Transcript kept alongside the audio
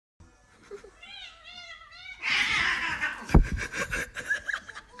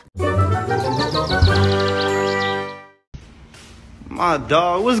My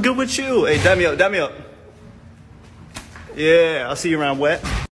dog, what's good with you? Hey, dab me up. Yeah, I'll see you around wet.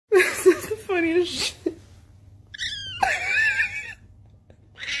 This is the funniest shit.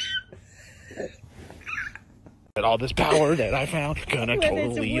 All this power that I found, gonna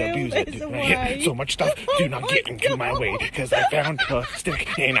totally abuse it. Hit so much stuff, do not get into my way, cause I found a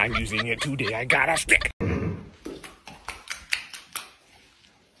stick and I'm using it today. I got a stick.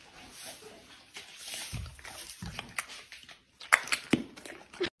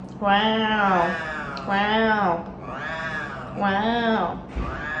 Wow. Wow. Wow.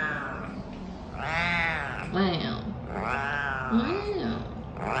 Wow.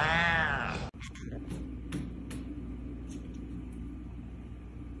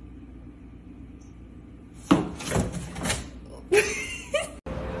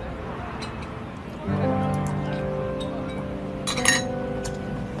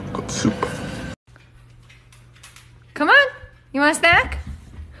 Good soup. Come on. You want a snack?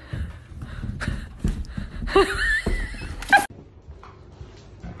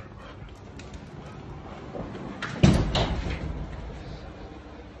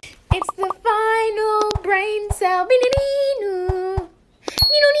 It's the final brain cell.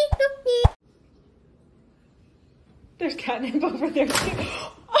 There's catnip over there too.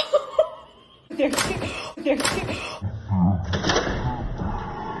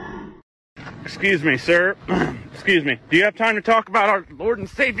 Excuse me, sir. Excuse me. Do you have time to talk about our Lord and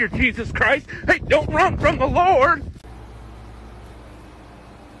Savior Jesus Christ? Hey, don't run from the Lord!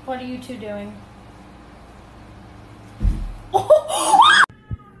 What are you two doing?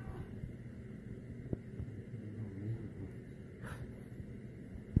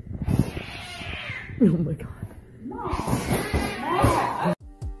 Oh my god.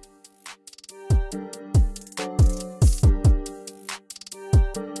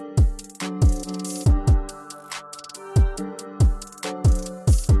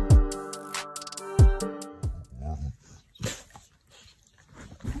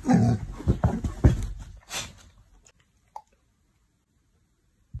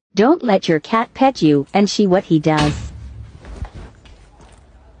 Don't let your cat pet you and see what he does.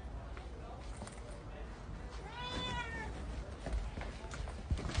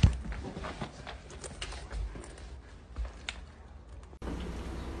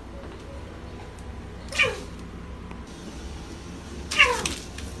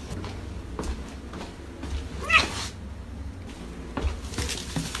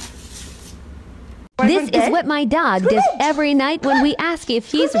 This is what my dog does every night when we ask if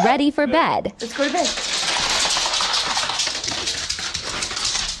he's ready for bed. Let's go to bed.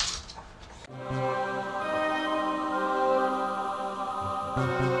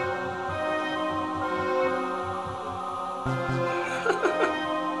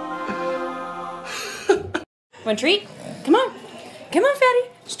 Want a treat? Come on. Come on, fatty.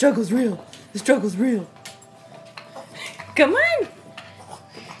 Struggle's real. The struggle's real. Come on.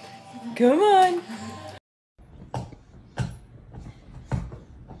 Come on.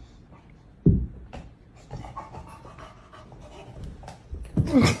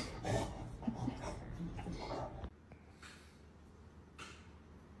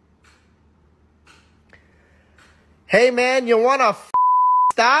 Hey man, you wanna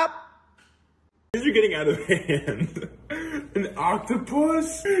stop? These are getting out of hand. An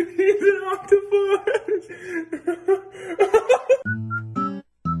octopus? He's an octopus!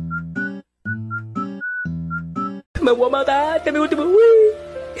 Me voy a matar, te me gusta, uy,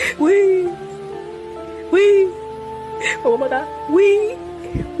 uy, uy, me voy a matar, uy,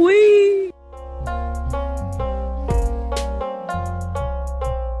 uy.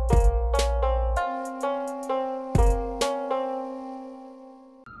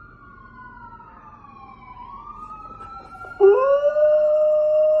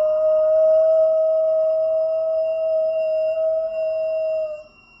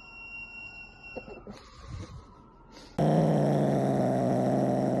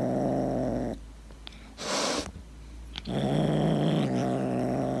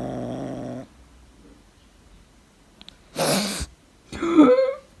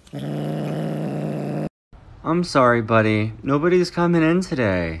 I'm sorry, buddy. Nobody's coming in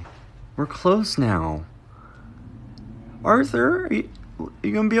today. We're close now. Arthur, are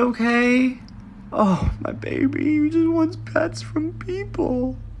you gonna be okay? Oh, my baby, he just wants pets from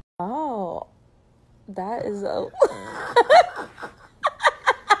people. Oh, that is a...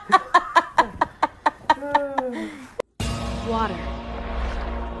 Water,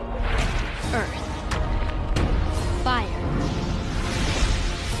 earth, fire,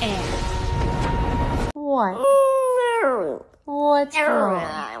 air. What? What's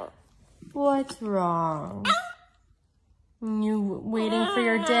wrong? What's wrong? You waiting for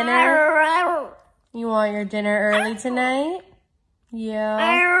your dinner? You want your dinner early tonight? Yeah.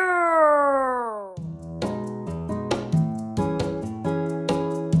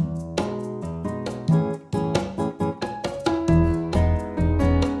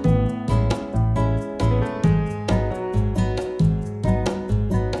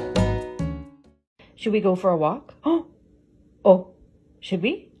 Should we go for a walk? Oh, should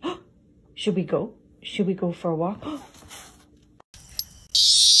we? Should we go? Should we go for a walk?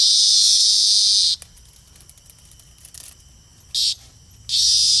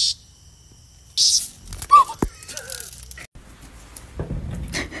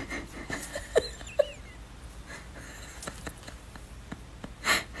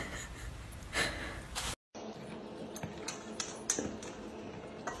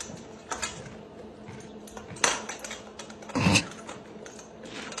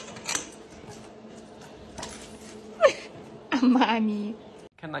 Mommy.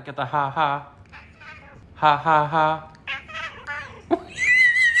 Can I get the ha ha? Ha ha ha.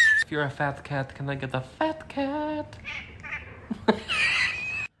 If you're a fat cat, can I get the fat cat?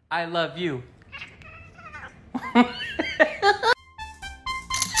 I love you. Look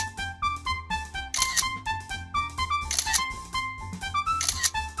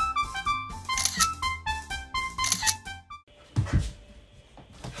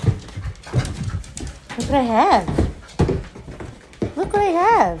what I have. Look what I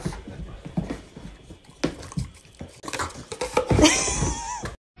have.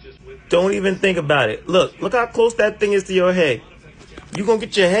 Don't even think about it. Look how close that thing is to your head. You gonna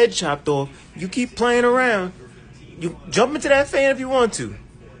get your head chopped off. You keep playing around. You jump into that fan if you want to.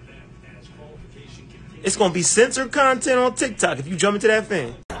 It's gonna be censored content on TikTok if you jump into that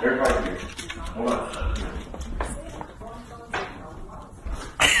fan.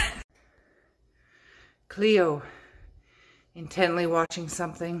 Cleo, intently watching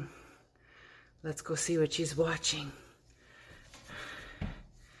something. Let's go see what she's watching.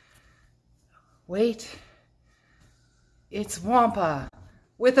 Wait. It's Wampa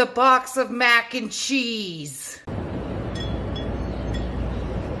with a box of mac and cheese.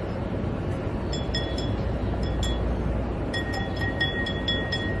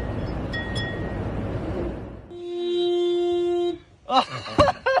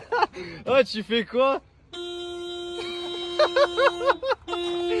 Oh, tu fais quoi?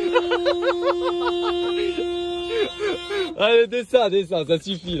 Allez, descends, ça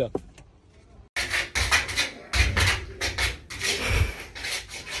suffit là.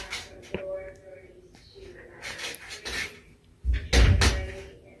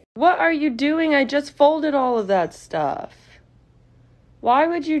 What are you doing? I just folded all of that stuff. Why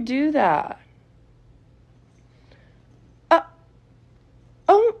would you do that?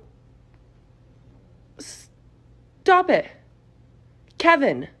 Oh. Stop it.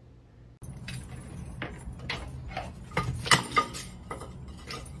 Kevin.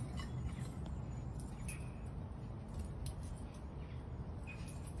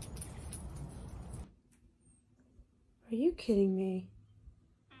 Are you kidding me?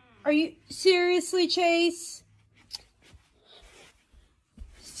 Are you seriously, Chase?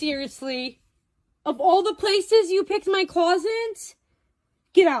 Seriously? Of all the places you picked my closet?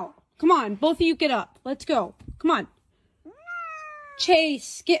 Get out. Come on, both of you get up. Let's go. Come on.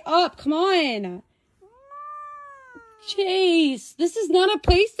 Chase, get up. Come on. Chase, this is not a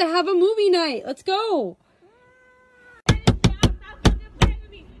place to have a movie night. Let's go.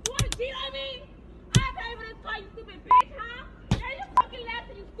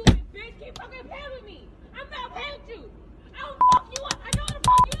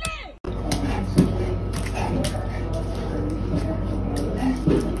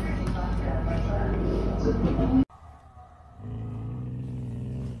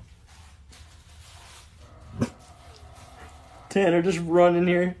 Tanner, just run in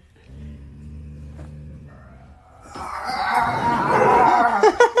here.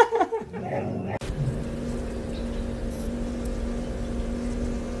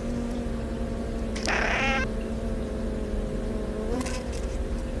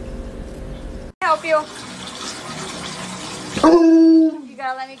 Help you. You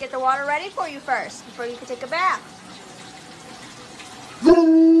gotta let me get the water ready for you first before you can take a bath.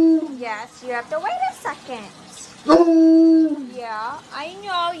 Yes, you have to wait a second. Yeah, I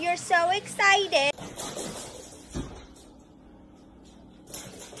know. You're so excited.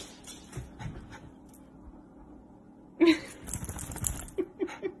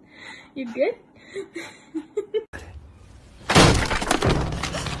 You good?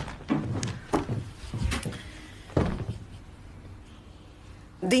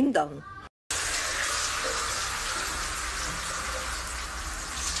 Ding dong.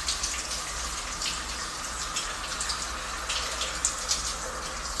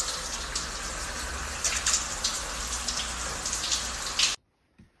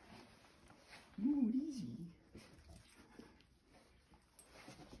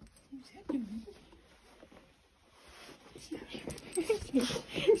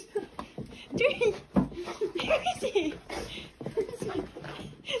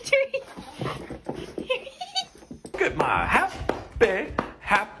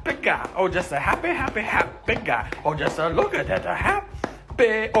 Oh, just a happy, happy, happy guy. Oh, just a look at that, a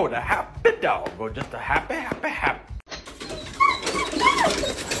happy, oh, the happy dog. Oh, just a happy, happy, happy